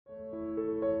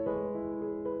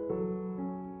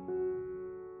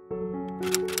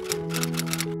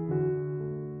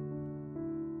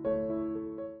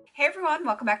everyone,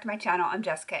 welcome back to my channel. I'm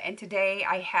Jessica, and today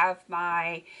I have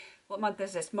my, what month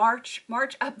is this? March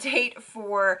update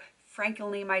for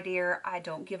Frankenly, my dear. I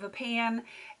don't give a pan.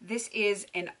 This is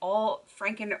an all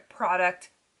Franken project.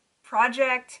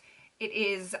 It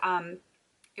is,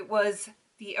 it was,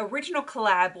 the original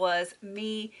collab was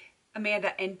me,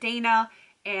 Amanda, and Dana,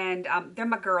 and they're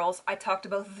my girls. I talk to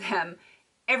both of them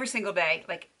every single day,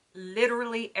 like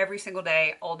literally every single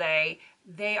day, all day.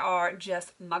 They are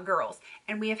just my girls.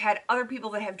 And we have had other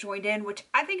people that have joined in, which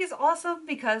I think is awesome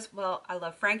because, well, I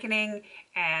love frankening,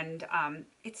 and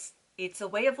it's a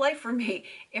way of life for me.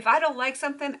 If I don't like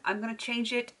something, I'm going to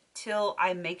change it till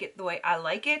I make it the way I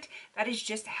like it. That is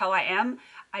just how I am.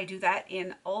 I do that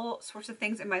in all sorts of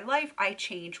things in my life. I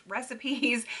change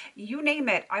recipes, you name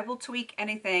it. I will tweak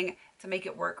anything to make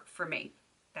it work for me.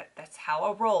 That's how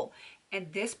I roll.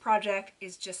 And this project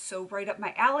is just so right up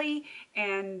my alley,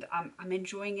 and I'm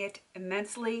enjoying it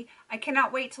immensely. I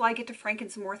cannot wait till I get to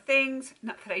franken some more things.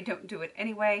 Not that I don't do it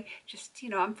anyway, just, you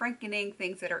know, I'm frankening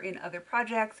things that are in other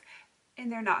projects,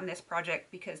 and they're not in this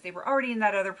project because they were already in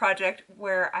that other project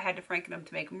where I had to franken them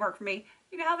to make them work for me.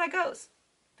 You know how that goes.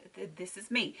 This is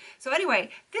me. So anyway,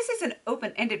 this is an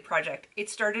open-ended project. It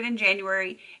started in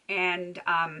January, and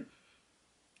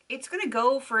it's going to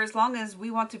go for as long as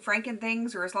we want to franken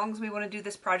things, or as long as we want to do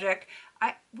this project.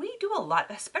 We do a lot,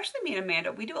 especially me and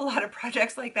Amanda, we do a lot of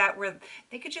projects like that where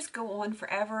they could just go on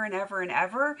forever and ever and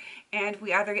ever, and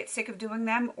we either get sick of doing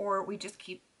them or we just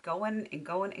keep going and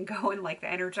going and going like the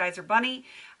Energizer Bunny.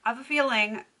 I have a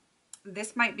feeling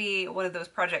this might be one of those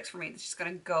projects for me that's just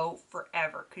going to go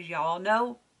forever because y'all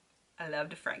know I love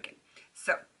to franken.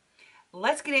 So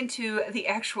let's get into the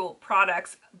actual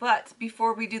products, but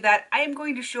before we do that, I am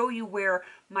going to show you where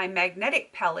my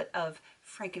magnetic palette of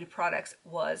Franken products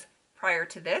was prior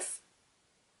to this.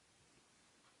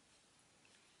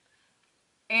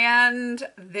 And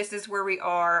this is where we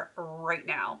are right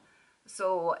now.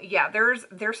 So yeah, there's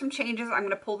some changes. I'm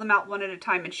going to pull them out one at a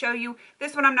time and show you.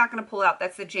 This one I'm not going to pull out.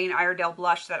 That's the Jane Iredale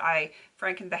blush that I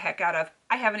frankened the heck out of.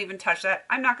 I haven't even touched that.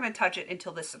 I'm not going to touch it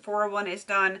until the Sephora one is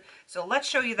done. So let's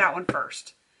show you that one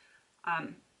first.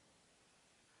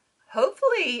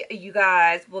 Hopefully you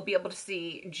guys will be able to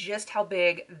see just how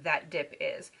big that dip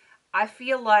is. I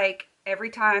feel like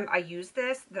every time I use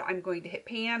this that I'm going to hit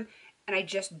pan, and I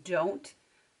just don't,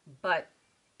 but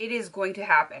it is going to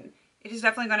happen. It is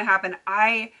definitely going to happen.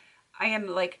 I am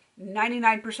like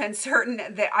 99% certain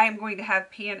that I am going to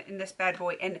have pan in this bad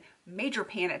boy, and major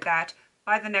pan at that,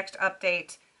 by the next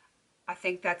update. I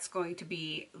think that's going to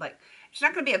be like, it's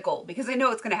not going to be a goal because I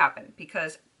know it's going to happen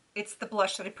because it's the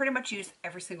blush that I pretty much use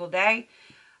every single day.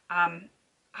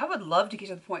 I would love to get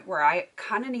to the point where I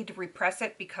kind of need to repress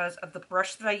it because of the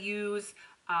brush that I use.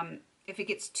 If it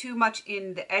gets too much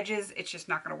in the edges, it's just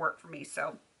not going to work for me.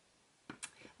 So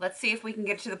let's see if we can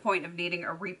get to the point of needing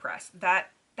a repress.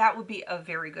 That would be a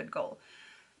very good goal.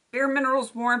 Bare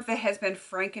Minerals Warmth that has been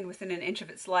franken within an inch of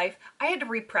its life. I had to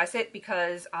repress it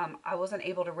because I wasn't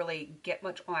able to really get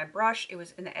much on my brush. It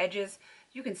was in the edges.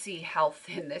 You can see how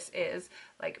thin this is.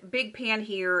 Like big pan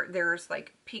here. There's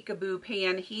like peekaboo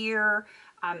pan here.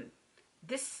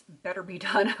 This better be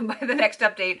done by the next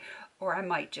update or I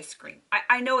might just scream.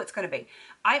 I know it's going to be.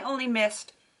 I only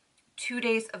missed 2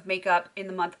 days of makeup in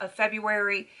the month of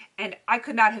February, and I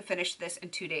could not have finished this in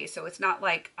 2 days. So it's not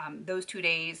like those 2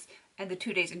 days and the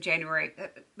 2 days in January.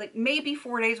 Like maybe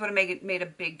 4 days would have made a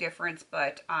big difference,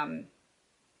 but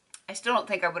I still don't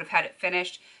think I would have had it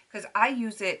finished because I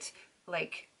use it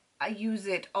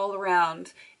all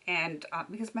around, and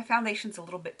because my foundation's a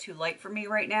little bit too light for me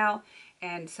right now,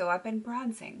 and so I've been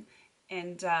bronzing,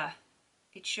 and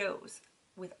it shows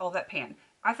with all that pan.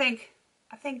 I think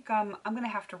I'm going to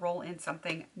have to roll in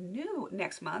something new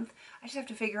next month. I just have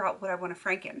to figure out what I want to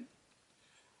franken.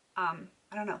 I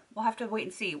don't know. We'll have to wait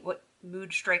and see what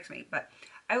mood strikes me, but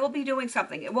I will be doing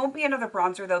something. It won't be another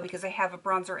bronzer though, because I have a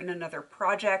bronzer in another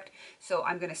project. So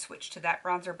I'm going to switch to that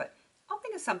bronzer, but I'll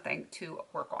think of something to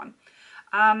work on.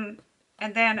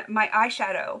 And then my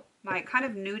eyeshadow, my kind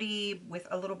of nudie with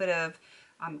a little bit of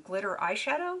glitter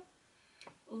eyeshadow.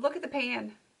 Look at the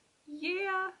pan.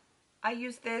 Yeah. I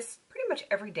use this pretty much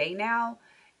every day now,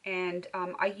 and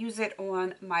I use it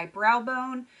on my brow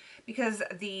bone because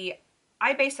the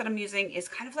eye base that I'm using is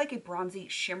kind of like a bronzy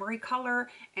shimmery color,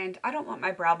 and I don't want my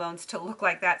brow bones to look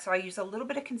like that, so I use a little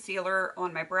bit of concealer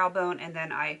on my brow bone, and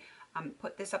then I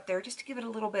put this up there just to give it a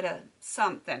little bit of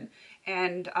something.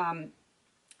 And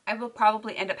I will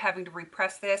probably end up having to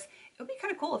repress this. It would be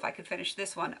kind of cool if I could finish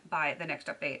this one by the next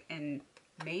update, and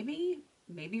maybe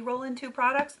roll in 2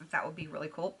 products. That would be really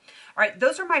cool. All right,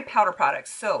 those are my powder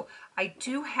products. So I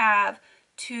do have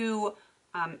 2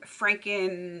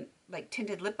 Franken like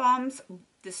tinted lip balms.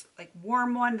 This like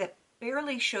warm one that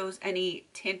barely shows any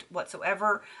tint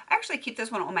whatsoever. I actually keep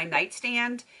this one on my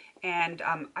nightstand, and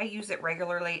I use it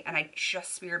regularly, and I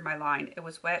just smeared my line. It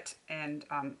was wet, and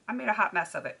I made a hot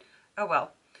mess of it. Oh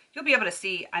well. You'll be able to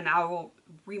see, and I will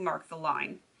remark the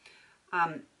line.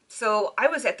 So I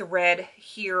was at the red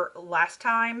here last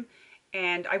time,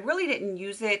 and I really didn't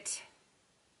use it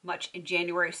much in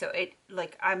January, so it,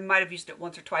 like, I might have used it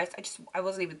once or twice. I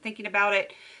wasn't even thinking about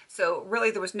it. So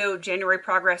really there was no January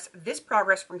progress. This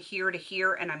progress from here to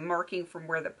here, and I'm marking from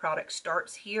where the product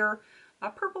starts here. My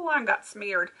purple line got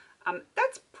smeared.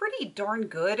 That's pretty darn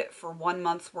good for 1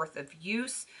 month's worth of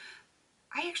use.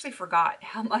 I actually forgot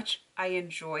how much I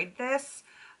enjoyed this,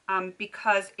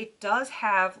 because it does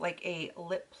have like a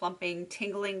lip plumping,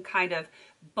 tingling kind of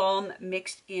balm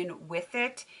mixed in with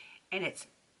it, and it's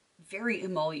very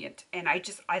emollient, and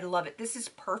I love it. This is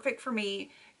perfect for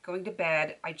me going to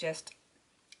bed.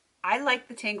 I like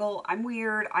the tingle. I'm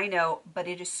weird, I know, but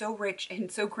it is so rich and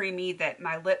so creamy that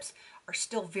my lips are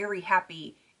still very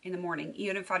happy in the morning,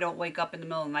 even if I don't wake up in the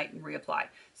middle of the night and reapply.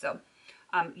 So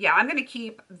yeah, I'm going to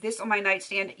keep this on my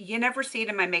nightstand. You never see it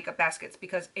in my makeup baskets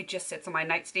because it just sits on my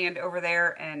nightstand over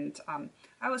there, and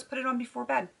I always put it on before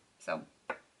bed. So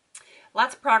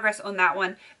lots of progress on that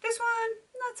one. This one,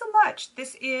 not so much.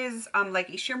 This is like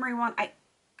a shimmery one. I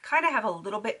kind of have a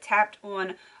little bit tapped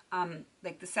on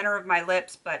like the center of my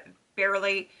lips, but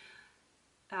barely.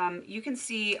 You can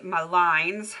see my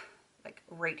lines like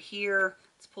right here.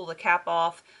 Let's pull the cap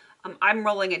off. I'm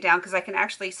rolling it down because I can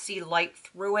actually see light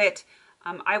through it.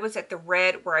 I was at the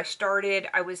red where I started.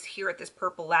 I was here at this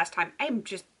purple last time. I'm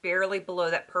just barely below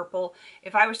that purple.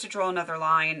 If I was to draw another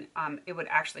line, it would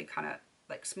actually kind of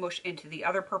like smush into the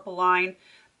other purple line.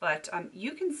 But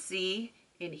you can see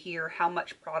in here how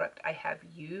much product I have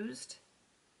used.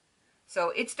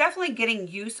 So it's definitely getting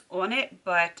use on it,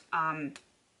 but I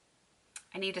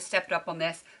need to step it up on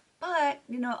this. But,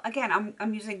 you know, again,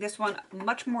 I'm using this one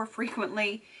much more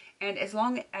frequently, and as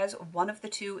long as one of the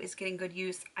two is getting good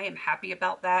use, I am happy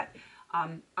about that.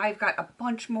 I've got a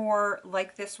bunch more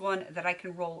like this one that I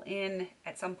can roll in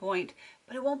at some point,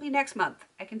 but it won't be next month.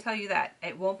 I can tell you that.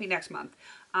 It won't be next month.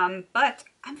 But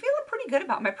I'm feeling pretty good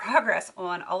about my progress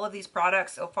on all of these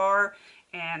products so far,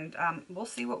 and we'll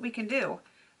see what we can do.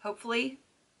 Hopefully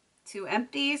 2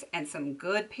 empties and some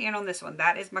good pan on this one.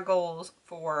 That is my goals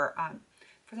for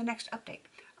the next update.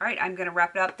 All right, I'm going to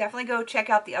wrap it up. Definitely go check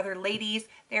out the other ladies.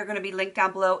 They're going to be linked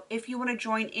down below if you want to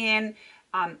join in.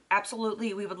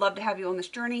 Absolutely, we would love to have you on this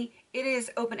journey. It is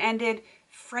open-ended.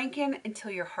 Franken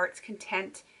until your heart's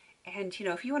content. And, you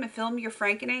know, if you want to film your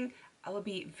frankening, I will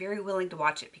be very willing to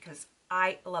watch it because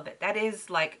I love it. That is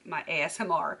like my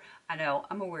ASMR. I know,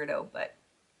 I'm a weirdo, but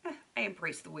I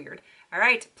embrace the weird. All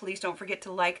right, please don't forget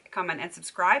to like, comment, and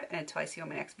subscribe. And until I see you on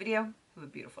my next video, have a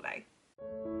beautiful day.